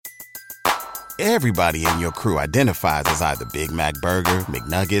Everybody in your crew identifies as either Big Mac Burger,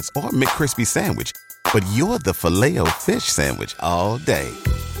 McNuggets, or McCrispy Sandwich. But you're the Filet-O-Fish Sandwich all day.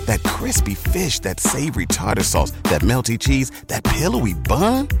 That crispy fish, that savory tartar sauce, that melty cheese, that pillowy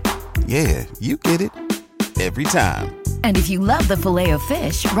bun. Yeah, you get it. Every time. And if you love the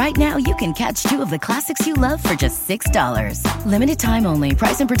Filet-O-Fish, right now you can catch two of the classics you love for just $6. Limited time only.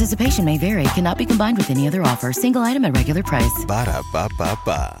 Price and participation may vary. Cannot be combined with any other offer. Single item at regular price.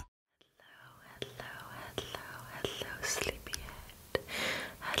 Ba-da-ba-ba-ba. Hello, sleepyhead.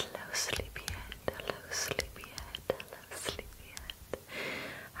 Hello, sleepyhead. Hello, sleepyhead. Hello, sleepyhead.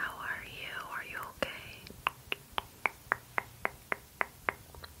 How are you? Are you okay?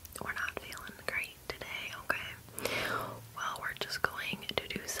 We're not feeling great today, okay? Well, we're just going to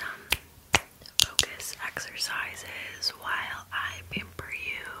do some focus exercises while I pamper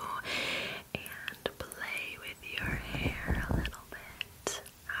you and play with your hair a little bit.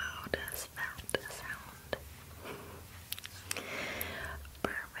 How does that sound?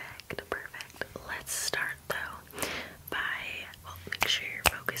 Perfect. Let's start though by, make sure you're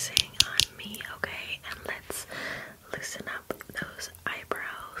focusing on me, okay? And let's loosen up those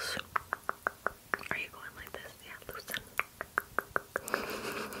eyebrows. Are you going like this? Yeah, loosen.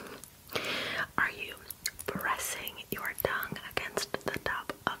 Are you pressing your tongue against the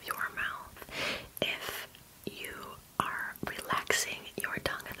top of your mouth? If you are relaxing your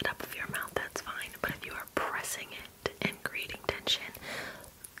tongue at the top of your mouth, that's fine. But if you are pressing it and creating tension,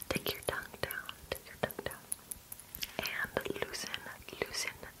 take your tongue down. Take your tongue down. And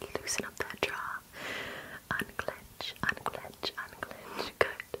loosen up that jaw. Unclench.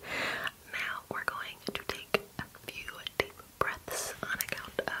 Good. Now we're going to take a few deep breaths on a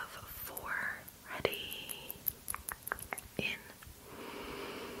count of 4. Ready? In.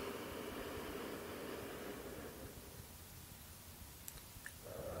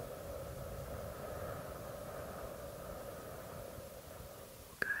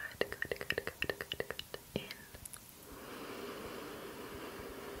 Good. In.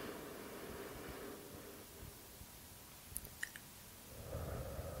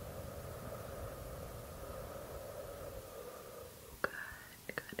 Good.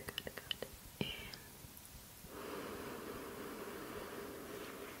 In.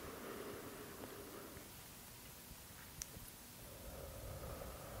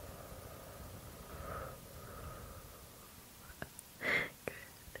 Good.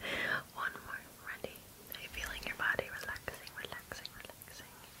 One more. Ready? Are you feeling your body relaxing?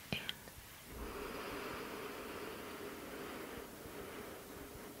 In.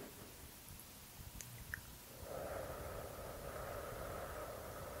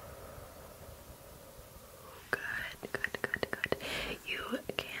 Good. You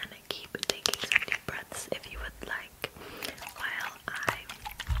can keep taking some deep breaths if you would like while I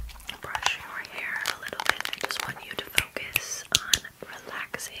brush your hair a little bit. I just want you to focus on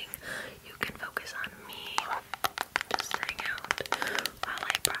relaxing. You can focus on me. Just hang out while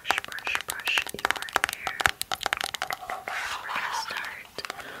I brush your hair. We're gonna start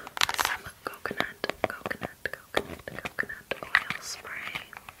with some coconut oil spray.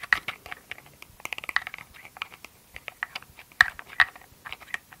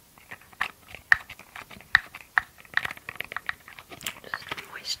 Just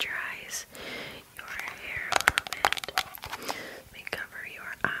moisturize your hair a little bit. Let me cover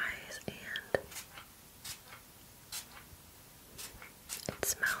your eyes, and it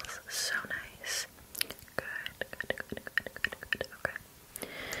smells so nice. Good. Okay.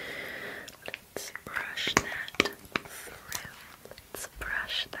 Let's brush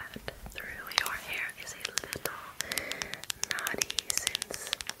that through. Your hair is a little knotty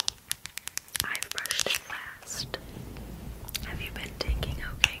since I've brushed it last. Have you been taking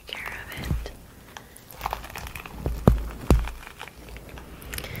okay care of it?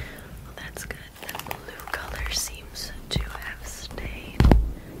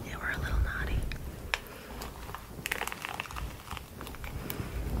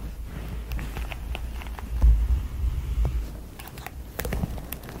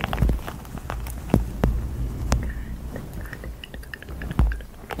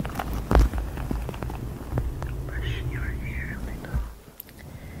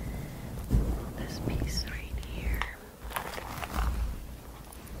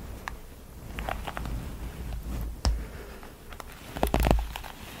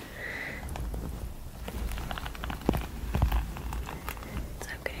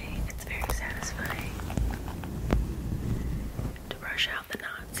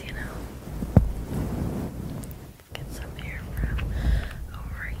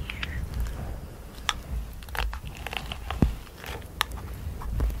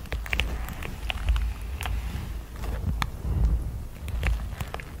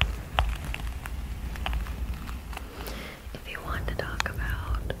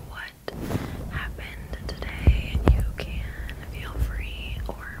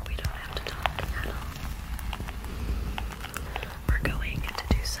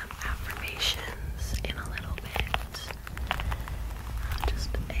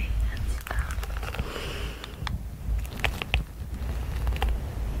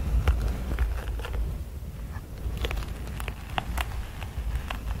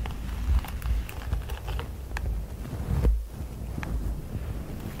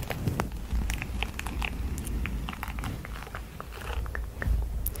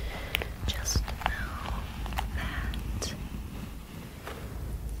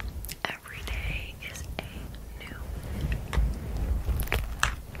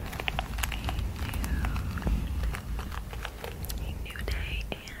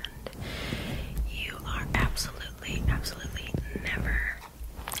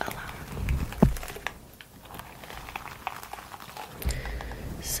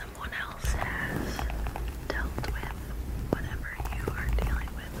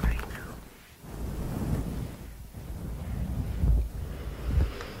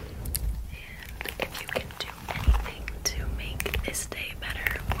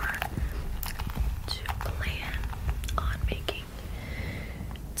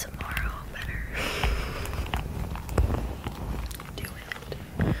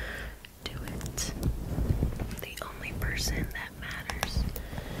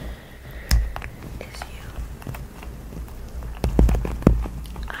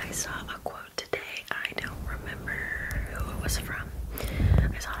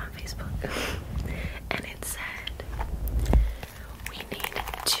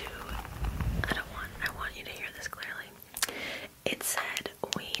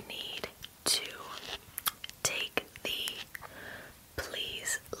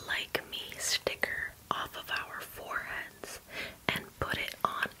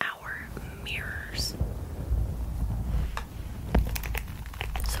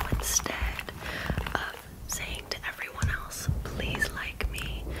 instead of saying to everyone else, please like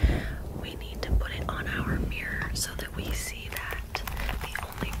me, we need to put it on our mirror so that we see that the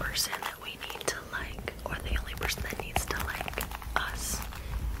only person that we need to like, or the only person that needs to like us,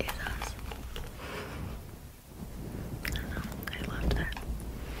 is us. I don't know, I loved that.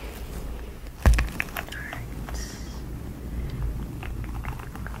 Alright.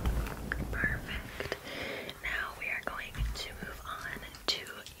 Perfect. Now we are going to move on to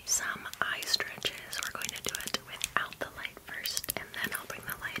some eye stretches. We're going to do it without the light first, and then I'll bring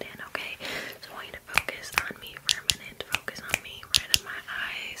the light in, okay? So I want you to focus on me for a minute. Focus on me, right in my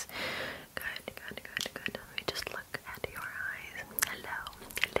eyes. Good, good, good, good. Let me just look at your eyes. Hello,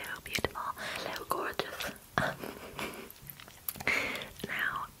 hello, beautiful. Hello, gorgeous.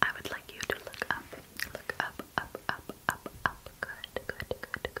 Now, I would like you to look up. Look up, up, up, up, up. Good, good,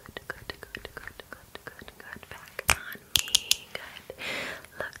 good, good, good, good, good, good, good, good. Back on me. Good.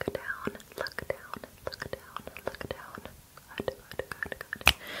 Look down, look down, look down, look down. Good, good, good,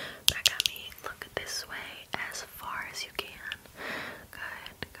 good. Back on me. Look this way as far as you can.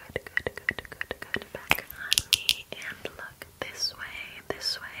 Good, good, good, good, good, good. Back on me and look this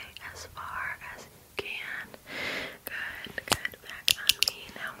way as far as you can. Good, good. Back on me.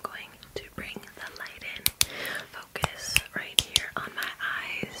 Now I'm going to bring the light in. Focus right here on my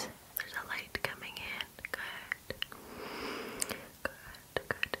eyes. There's a light coming in. Good. Good,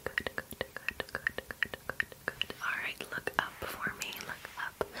 good, good, good, good, good, good, good, good. Alright, look up for me. Look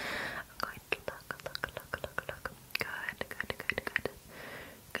up. I'm going to look. Good, good, good, good.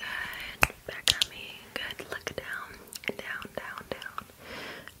 Good. Back on me. Good. Look down. Down, down, down.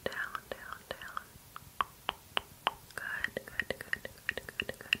 Down, down, down. Good, good, good, good,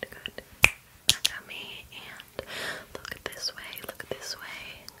 good, good, good. Back on me and look this way. Look this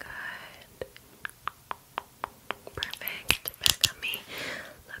way. Good. Perfect. Back on me.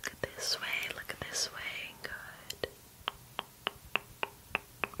 Look this way. Look this way. Good.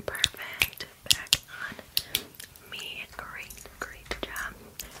 Perfect. Back on me. Great, great job.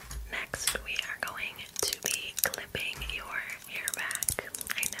 Next, we are going to be clipping your hair back.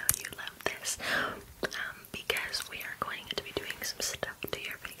 I know you love this, because we are going to be doing some stuff to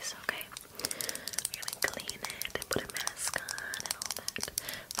your face, okay? We're gonna clean it and put a mask on and all that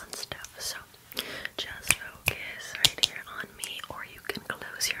fun stuff. So, just focus right here on me, or you can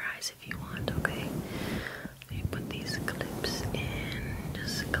close your eyes if you want, okay? Let me put these clips in.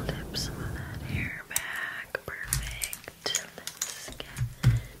 Just clip some of that hair back. Perfect. Let's get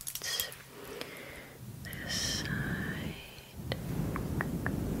this side.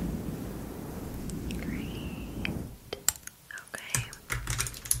 Great. Okay.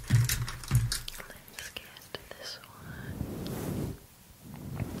 Let's get this one.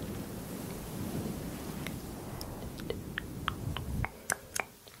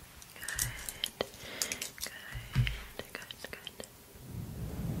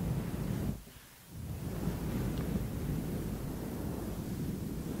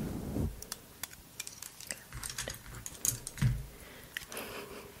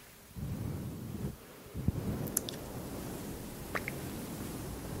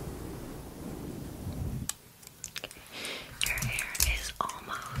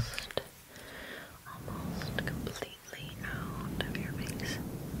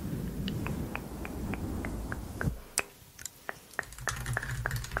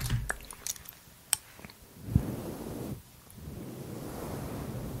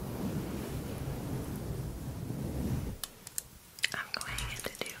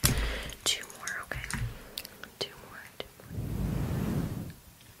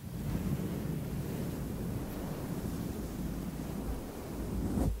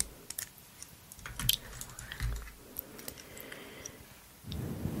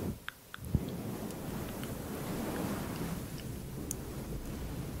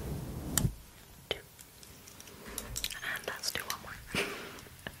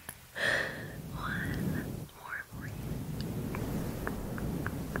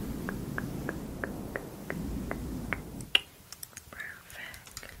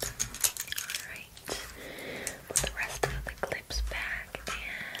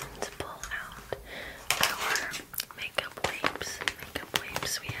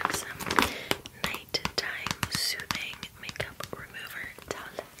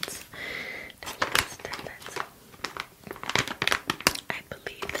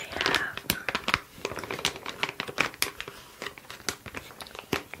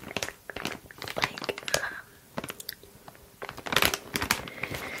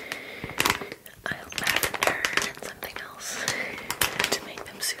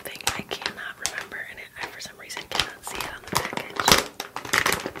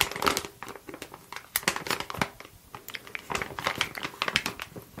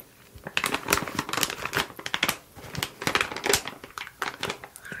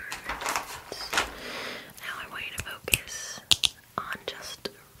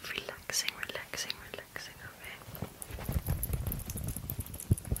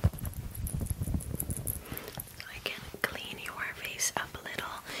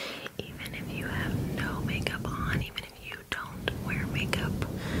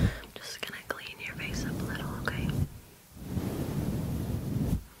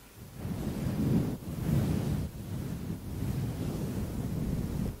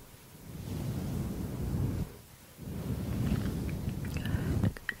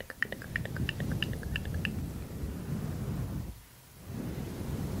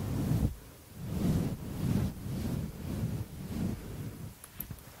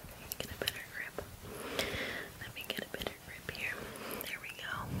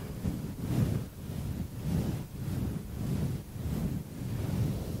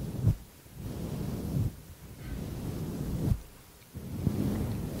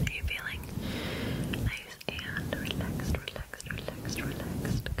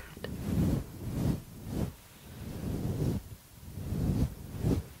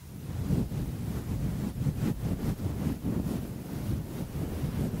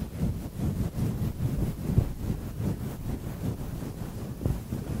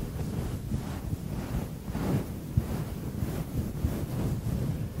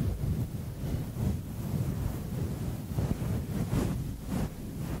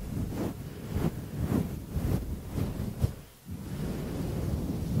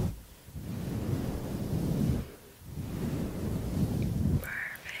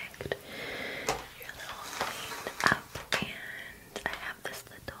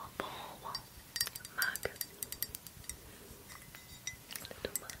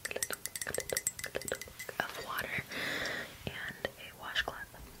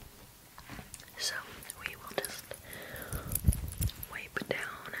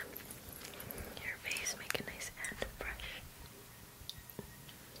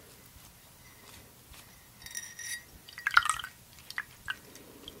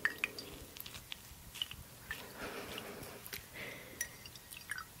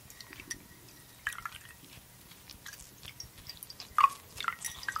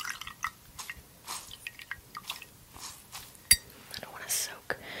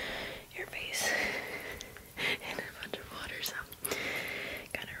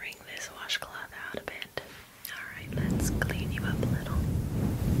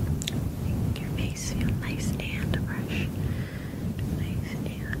 teeth feel nice and fresh. Nice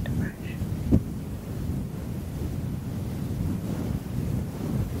and fresh.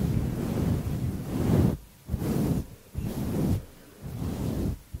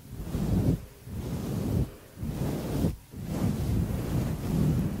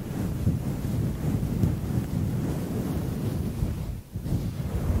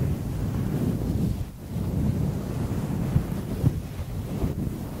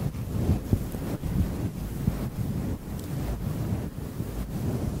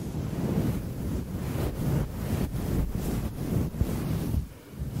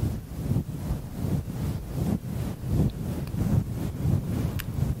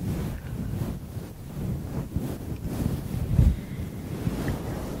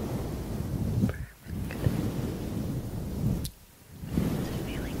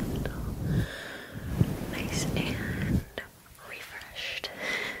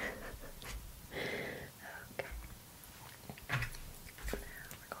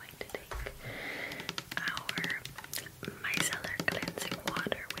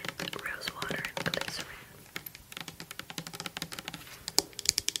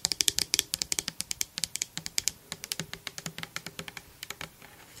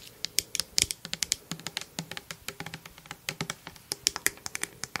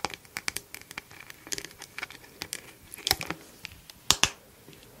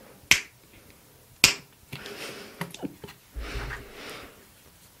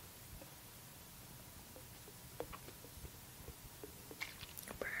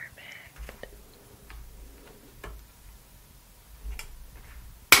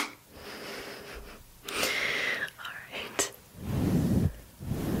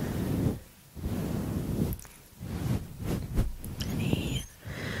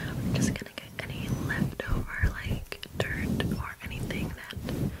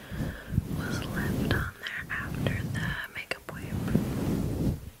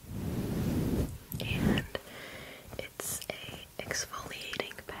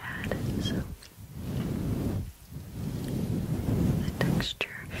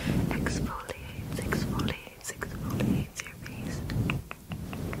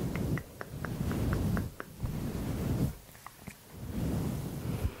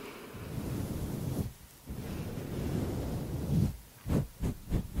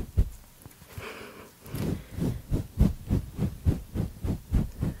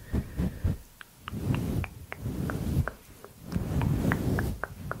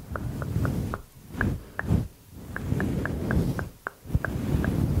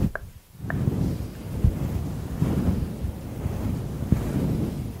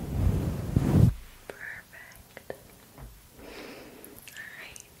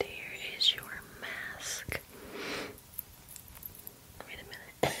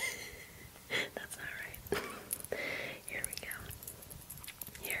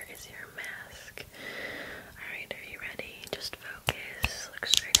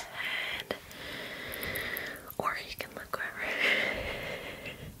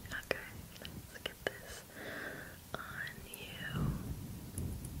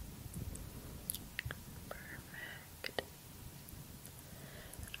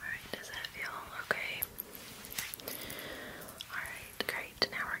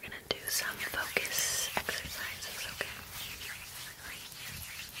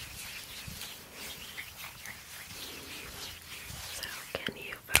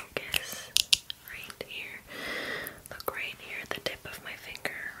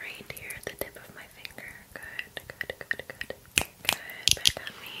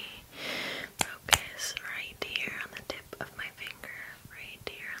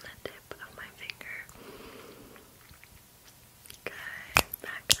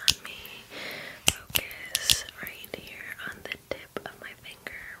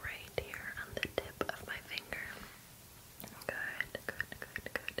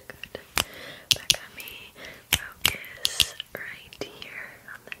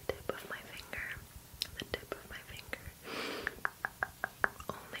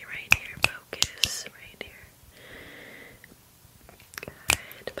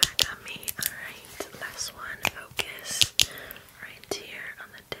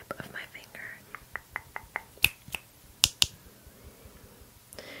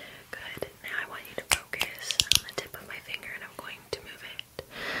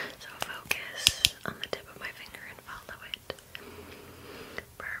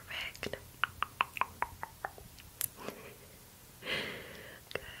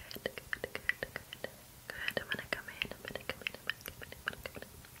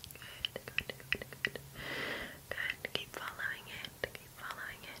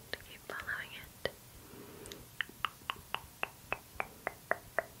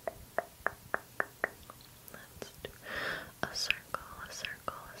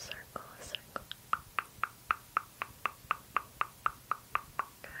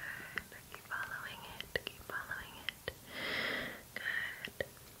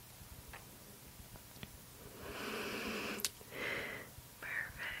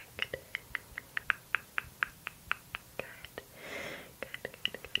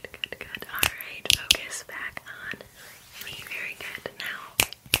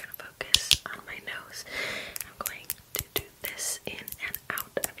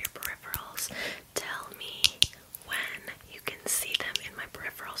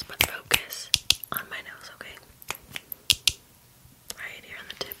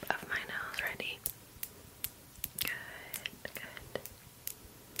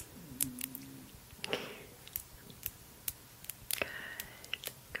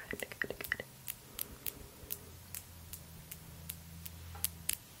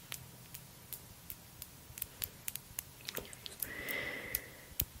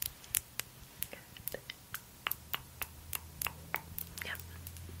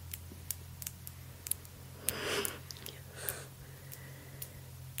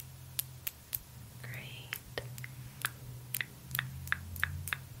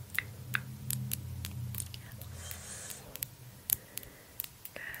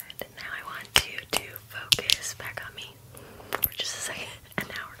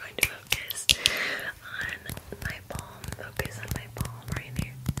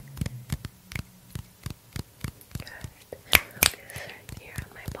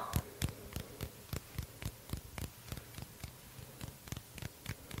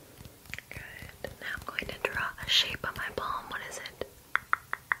 shape of my palm. What is it?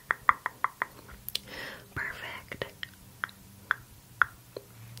 Perfect.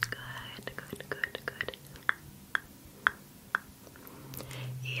 Good.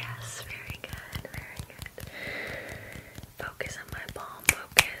 Yes, very good. Focus on my palm.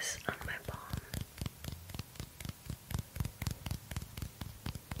 Focus on my palm.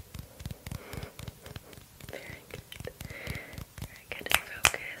 Very good.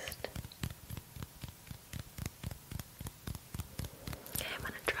 Focused. Okay, I'm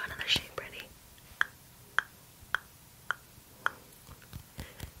gonna draw another shape. Ready?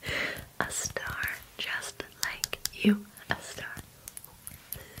 A star, just like you. A star.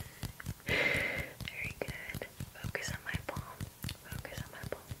 Very good. Focus on my palm. Focus on my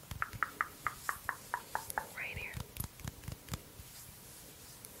palm. Right here.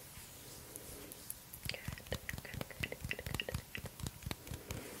 Good.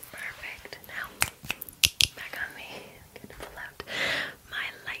 Perfect. Now, back on me. I'm gonna pull out my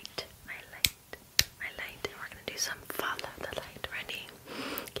light. And we're gonna do some follow the light. Ready?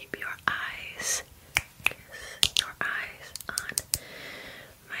 Keep your eyes. Yes, your eyes on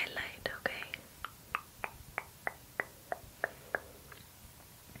my light, okay?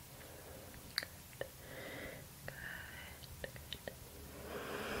 Good.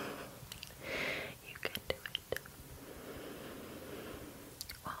 You can do it.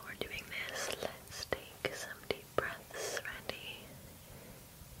 While we're doing this, let's take some deep breaths. Ready?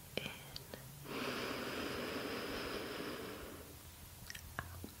 In.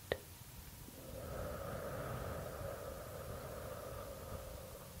 Out.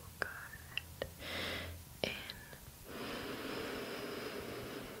 Good. In.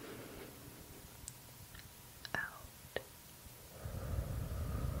 Out.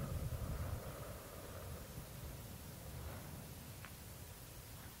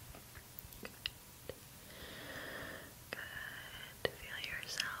 Good. Feel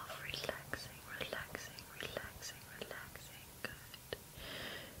yourself relaxing.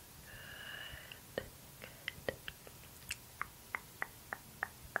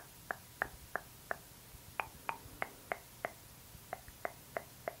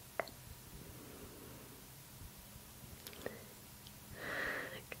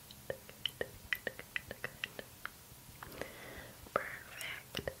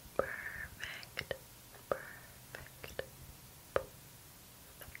 Good. Perfect.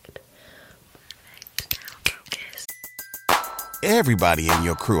 Now focus. Everybody in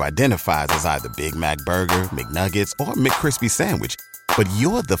your crew identifies as either Big Mac Burger, McNuggets, or McCrispy Sandwich. But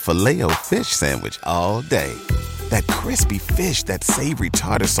you're the Filet-O-Fish Sandwich all day. That crispy fish, that savory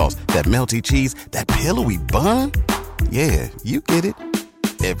tartar sauce, that melty cheese, that pillowy bun. Yeah, you get it.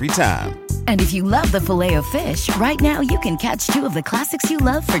 Every time. And if you love the Filet-O-Fish, right now you can catch two of the classics you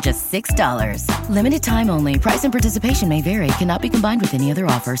love for just $6. Limited time only. Price and participation may vary. Cannot be combined with any other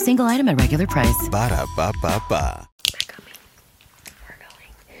offer. Single item at regular price. Ba-da-ba-ba-ba. Back on me. We're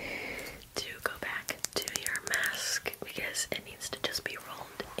going to go back to your mask because it needs to just be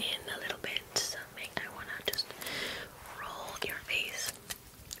rolled in a little bit. So I want to just roll your face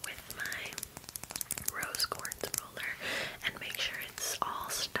with my rose quartz roller and make sure it's all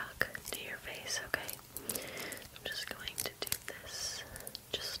stuck to your face, okay? I'm just going to do this.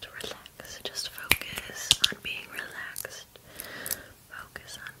 Just relax. Just focus on being relaxed.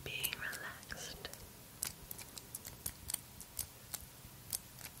 Focus on being relaxed.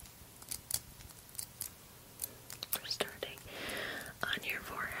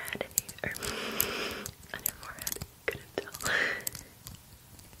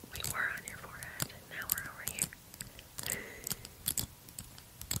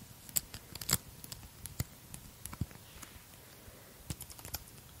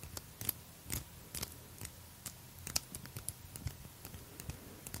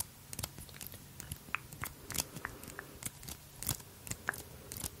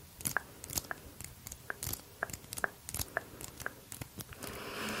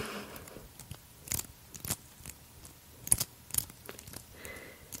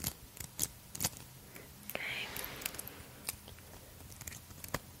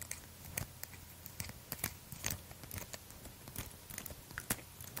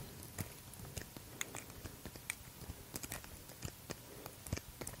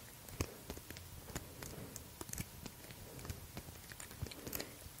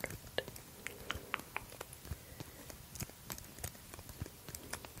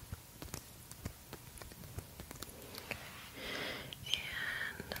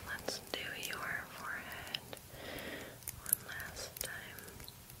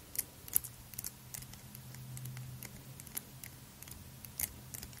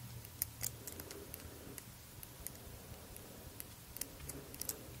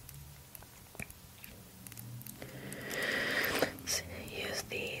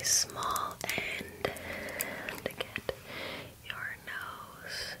 a small end to get your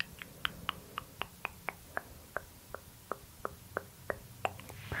nose.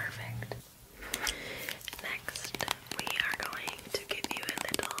 Perfect. Next, we are going to give you a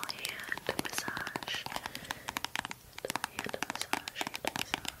little hand massage. Hand massage, hand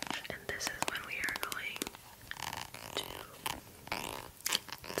massage. And this is when we are going to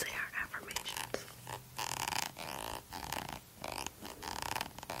say our affirmations.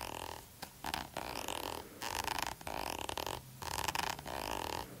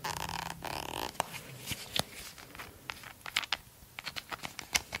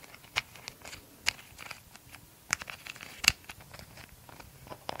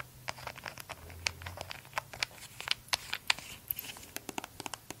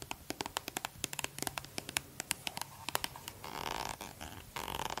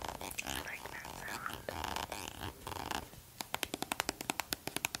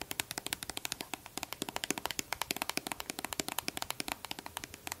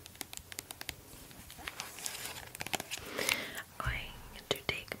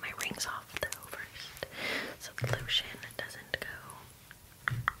 Off though first, so the lotion doesn't go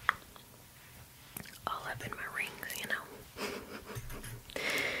all up in my rings, you know.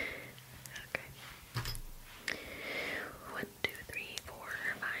 Okay. 1, 2, 3, 4,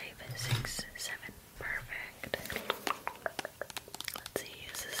 5, 6, 7. Perfect. Let's see,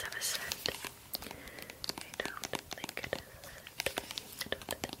 is this a scent? I don't think it is. I don't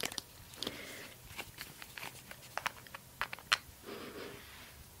think it is.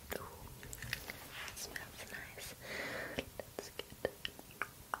 Smells nice. Let's get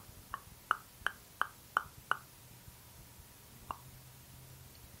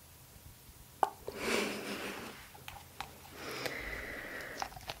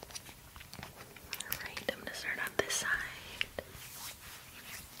Alright, I'm gonna start on this side.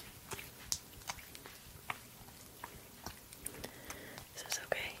 Is this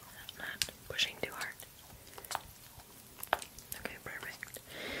okay? I'm not pushing too hard. Okay, perfect.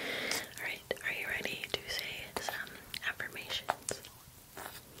 Alright, are you ready to say some affirmations?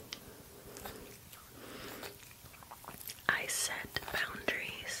 I set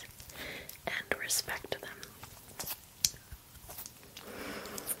boundaries and respect them.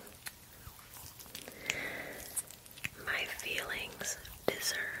 My feelings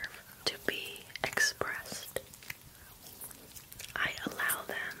deserve to be expressed. I allow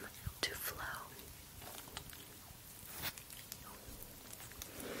them to flow.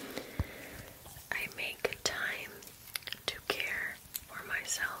 I make time to care for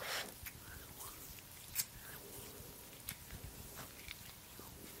myself.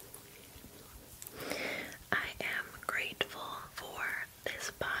 I am grateful for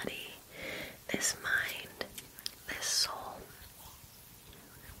this body, this mind, this soul.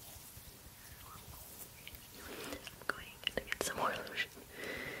 I'm going to get some more lotion.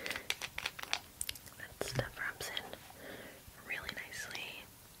 That stuff rubs in really nicely.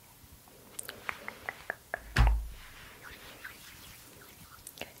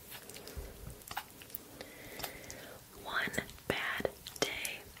 Okay. One bad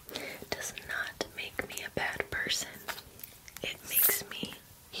day does not make me a bad person. It makes me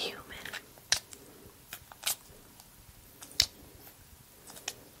human.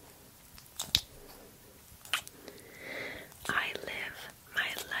 I live my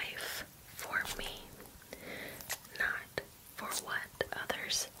life for me, not for what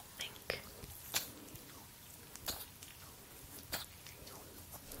others think.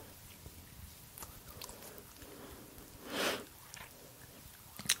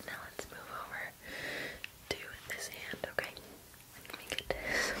 Now let's move over to this hand, okay? Let me get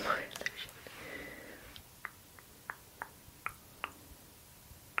some more lotion.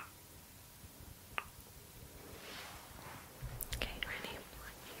 Okay, ready?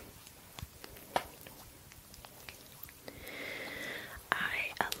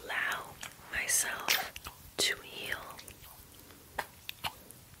 I allow myself to heal.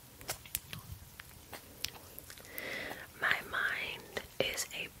 My mind is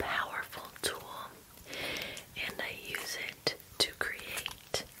a powerful tool, and I use it to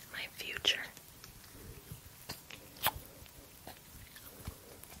create my future.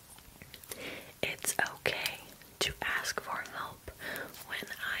 It's okay to ask for help when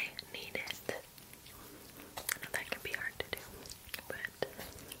I need it. I know that can be hard to do, but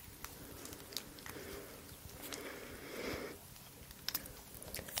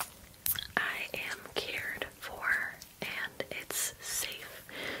I am cared for, and it's safe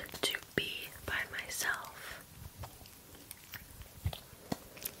to be by myself.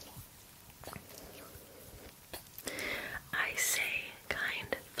 I say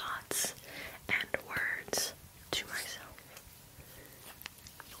kind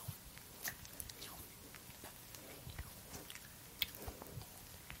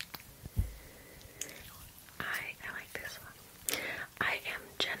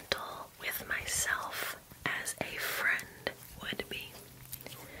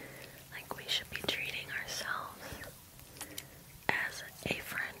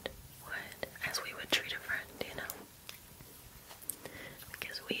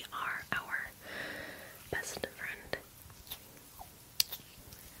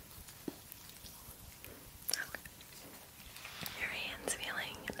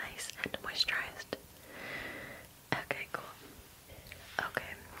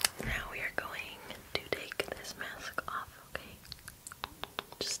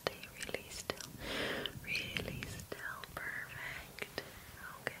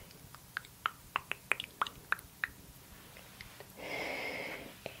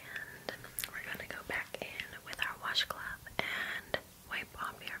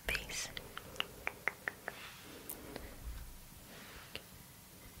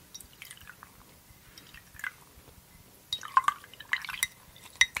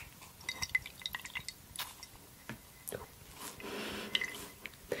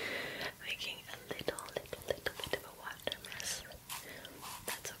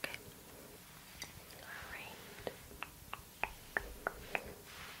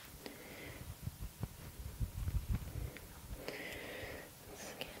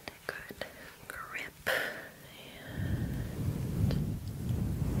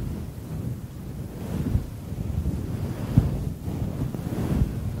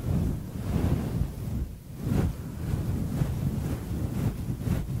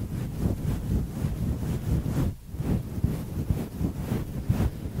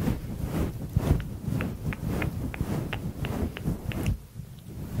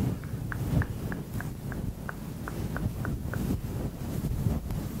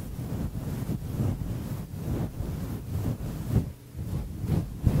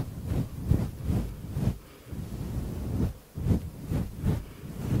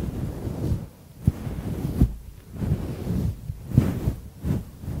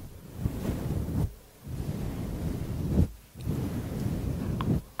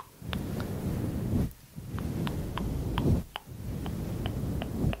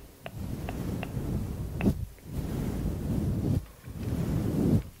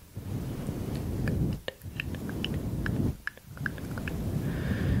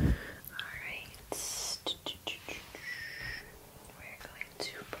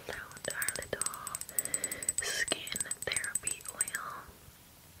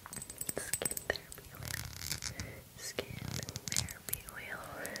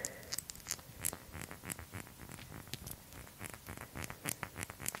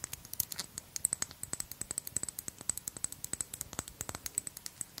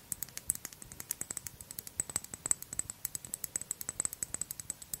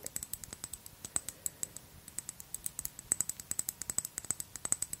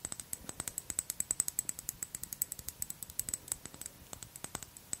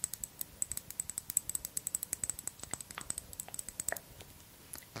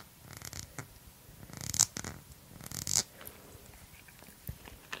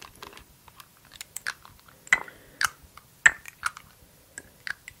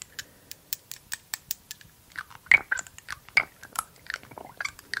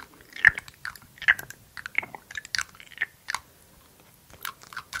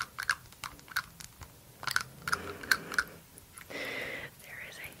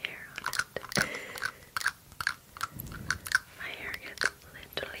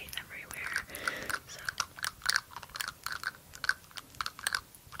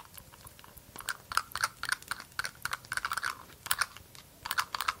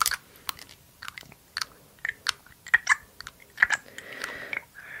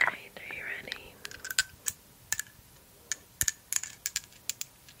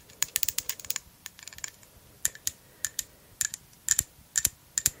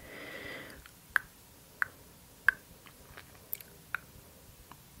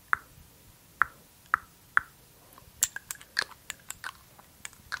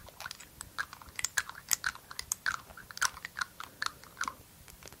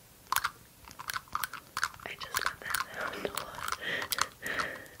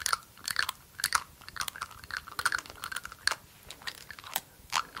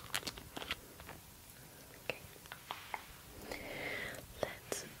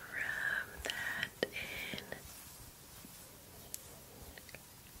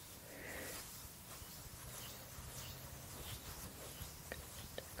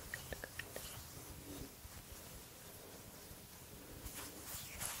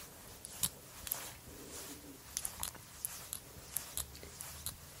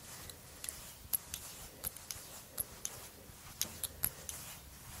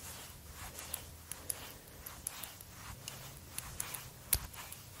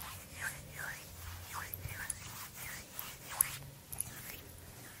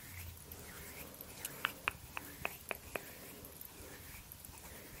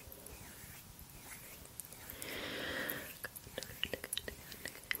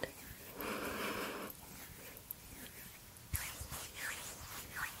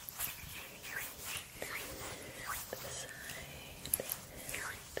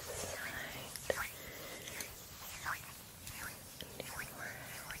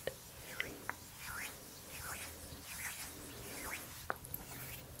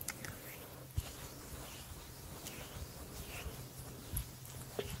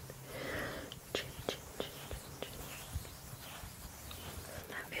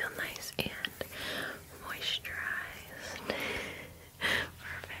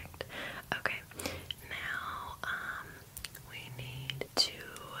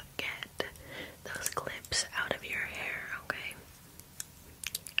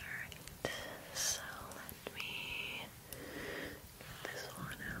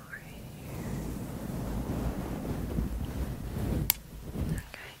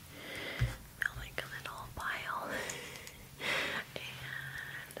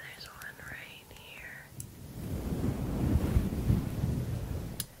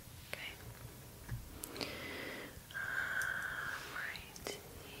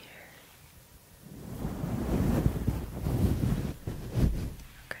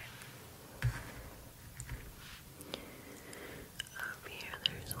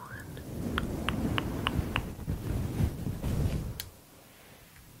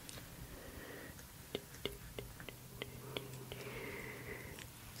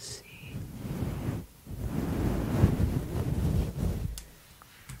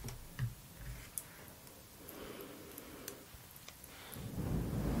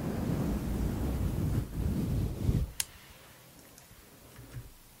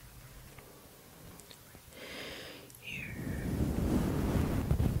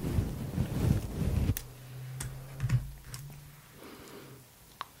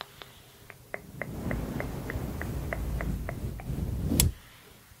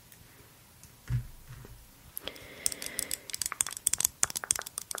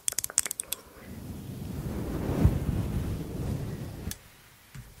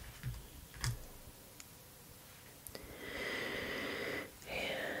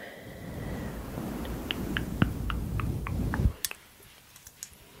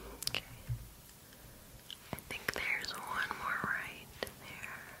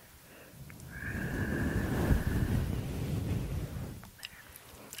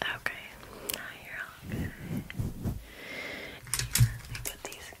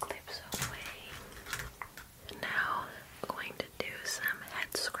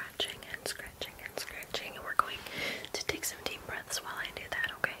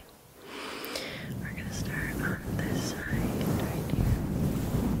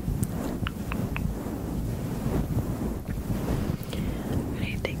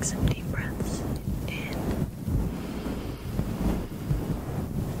take some deep breaths in,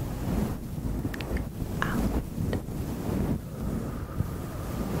 out.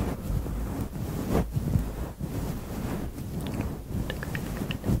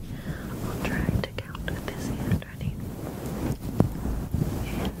 I'll try to count with this hand. Ready?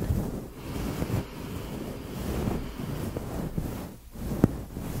 In,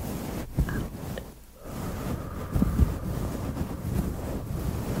 out.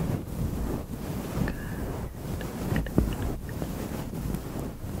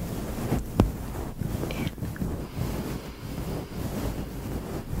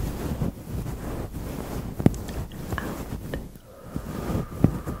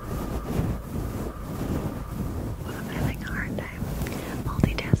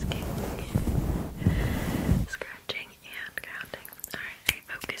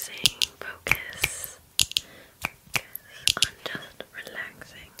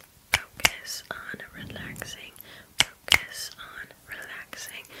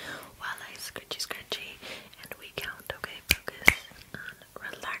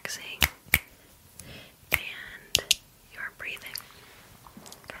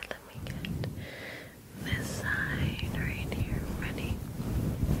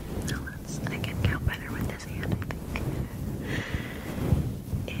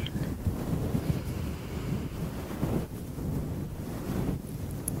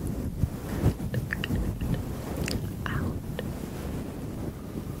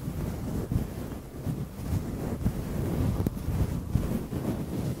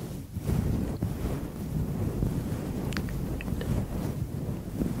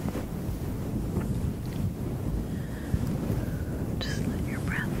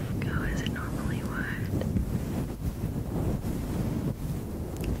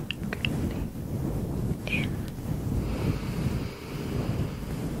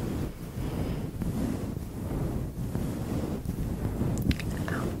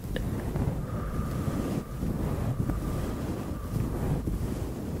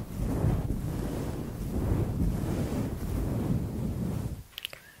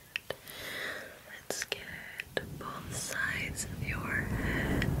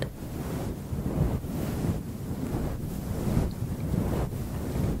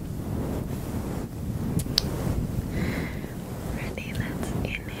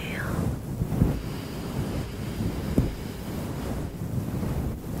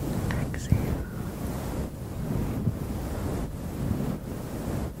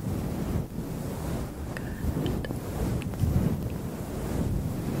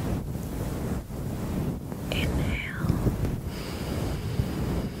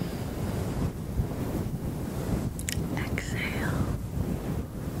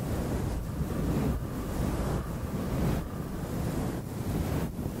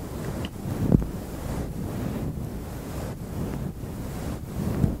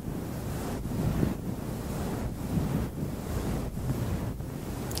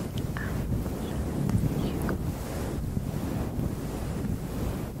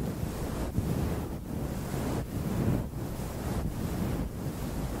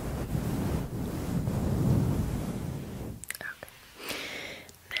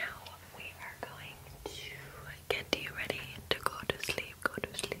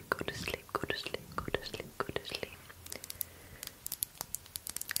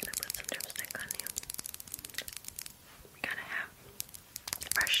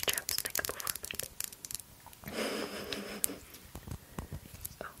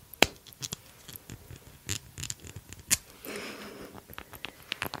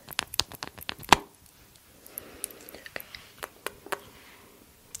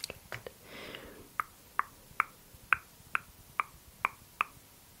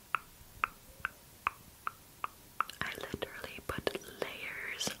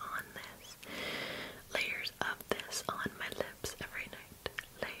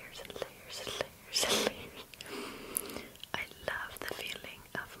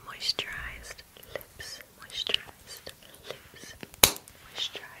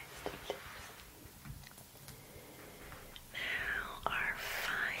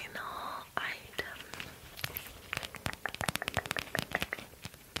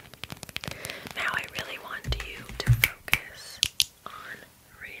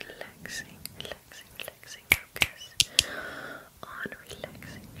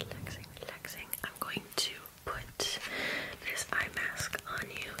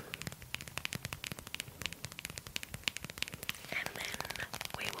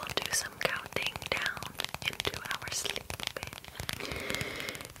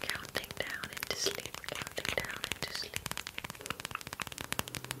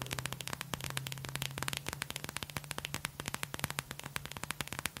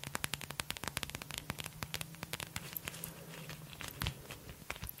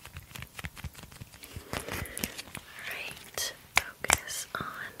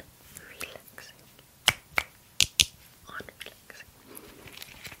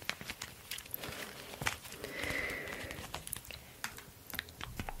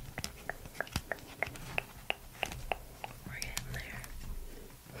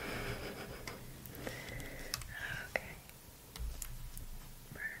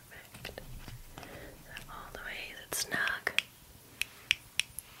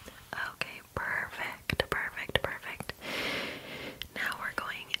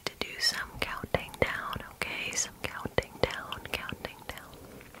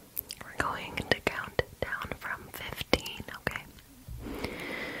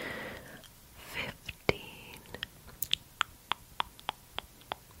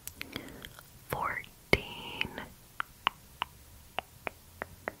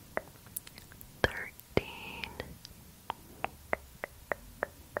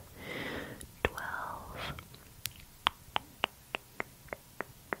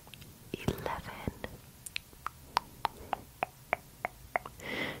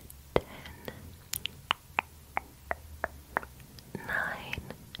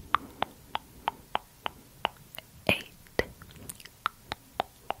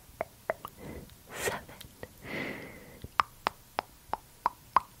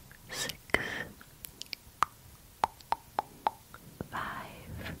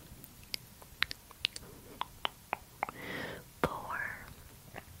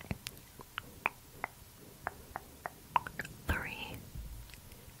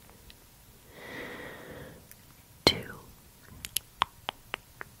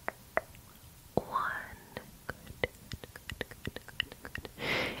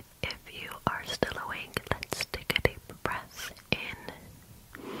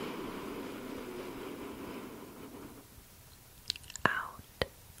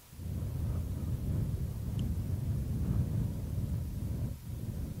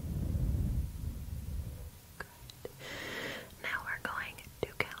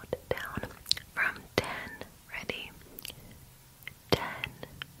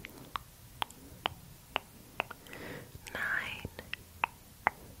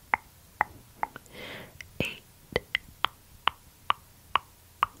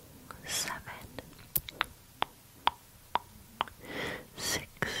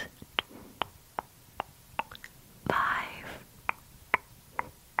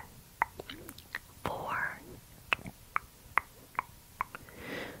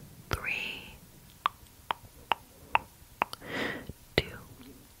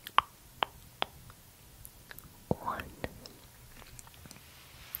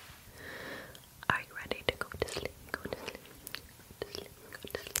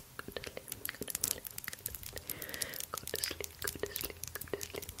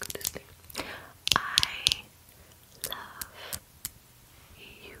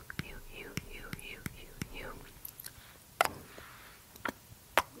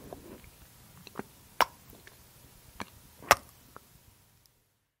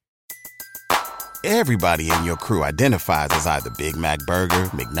 Everybody in your crew identifies as either Big Mac Burger,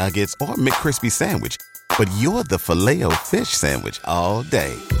 McNuggets, or McCrispy Sandwich. But you're the Filet-O-Fish Sandwich all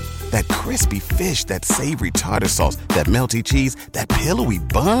day. That crispy fish, that savory tartar sauce, that melty cheese, that pillowy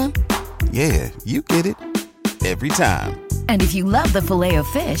bun. Yeah, you get it. Every time. And if you love the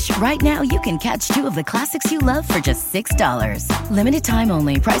Filet-O-Fish, right now you can catch two of the classics you love for just $6. Limited time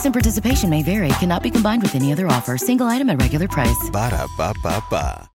only. Price and participation may vary. Cannot be combined with any other offer. Single item at regular price. Ba-da-ba-ba-ba.